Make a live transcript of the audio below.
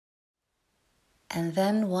And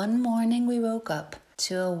then one morning we woke up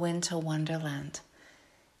to a winter wonderland.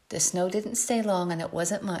 The snow didn't stay long and it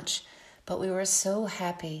wasn't much, but we were so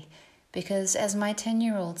happy because, as my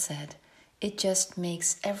 10-year-old said, it just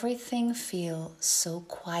makes everything feel so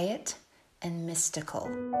quiet and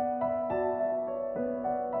mystical.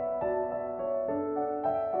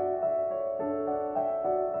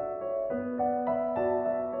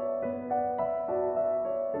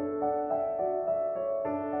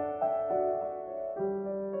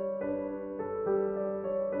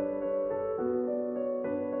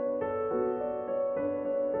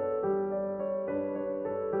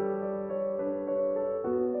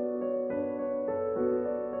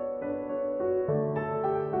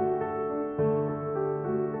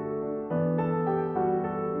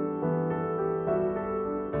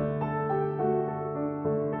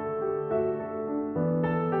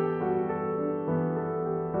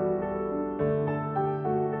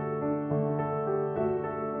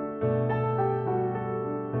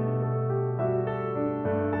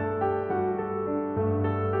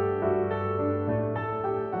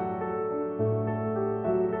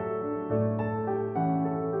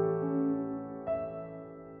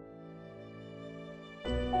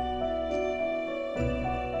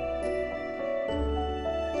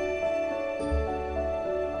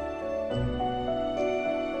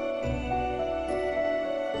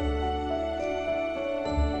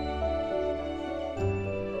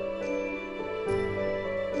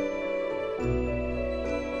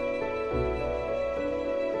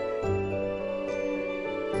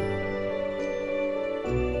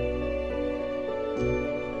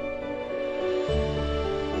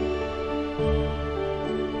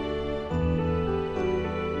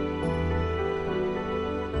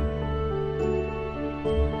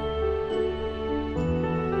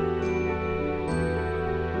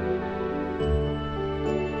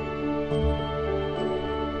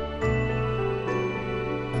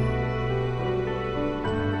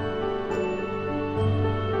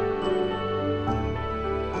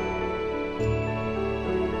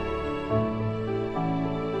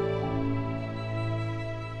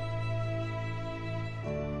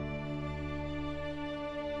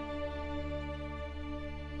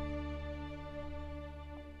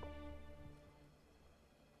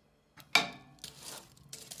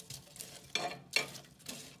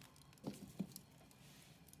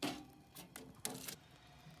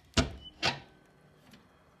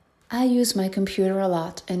 I use my computer a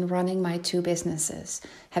lot in running my 2 businesses,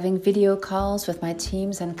 having video calls with my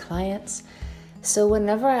teams and clients. So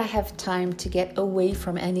whenever I have time to get away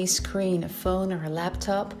from any screen, a phone or a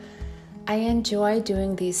laptop, I enjoy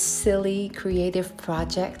doing these silly creative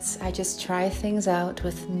projects. I just try things out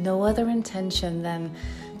with no other intention than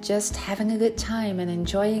just having a good time and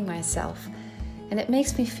enjoying myself. And it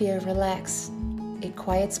makes me feel relaxed. It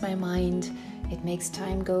quiets my mind. It makes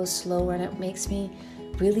time go slower and it makes me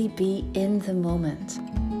really be in the moment.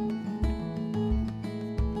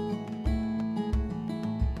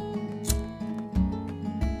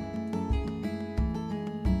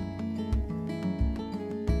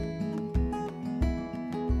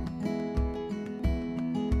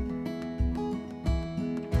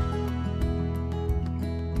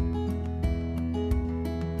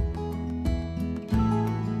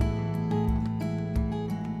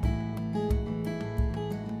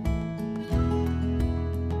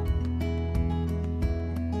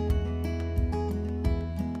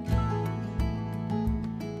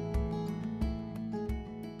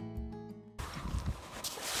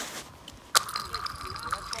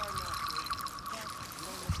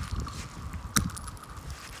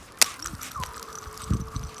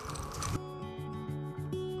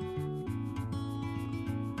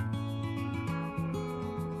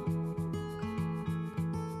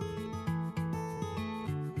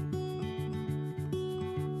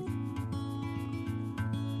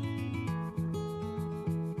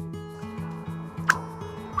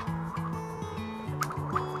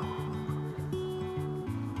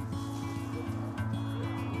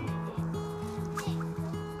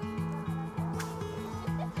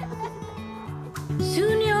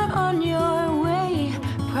 Soon you're on your way,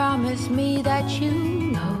 promise me that you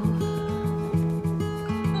know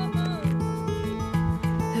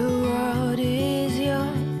the world is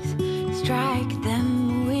yours, strike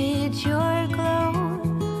them with your glow.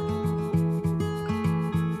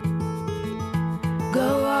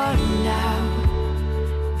 Go on now,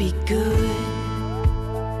 be good,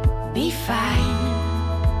 be fine,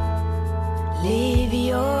 live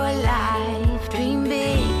your life, dream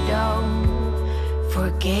big, don't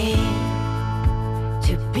forget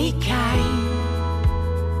to be kind.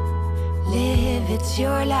 Live, it's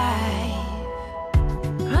your life.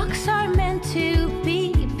 Rocks are meant to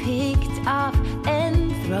be picked up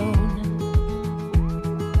and thrown.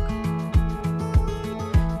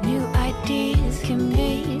 New ideas can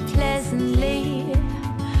be pleasantly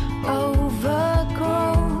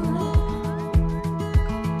overgrown.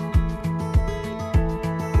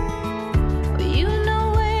 But you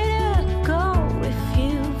know where to go if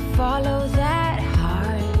you follow that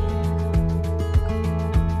heart.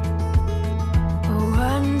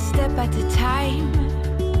 One step at a time,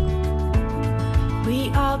 we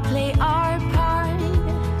all play our part.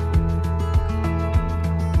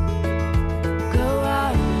 Go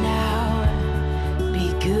on now, be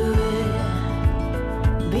good,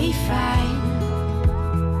 be fine.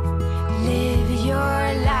 Live your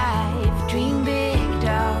life, dream big,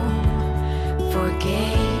 don't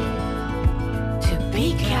forget to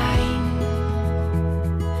be kind.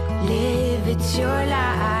 Live, it's your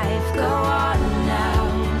life.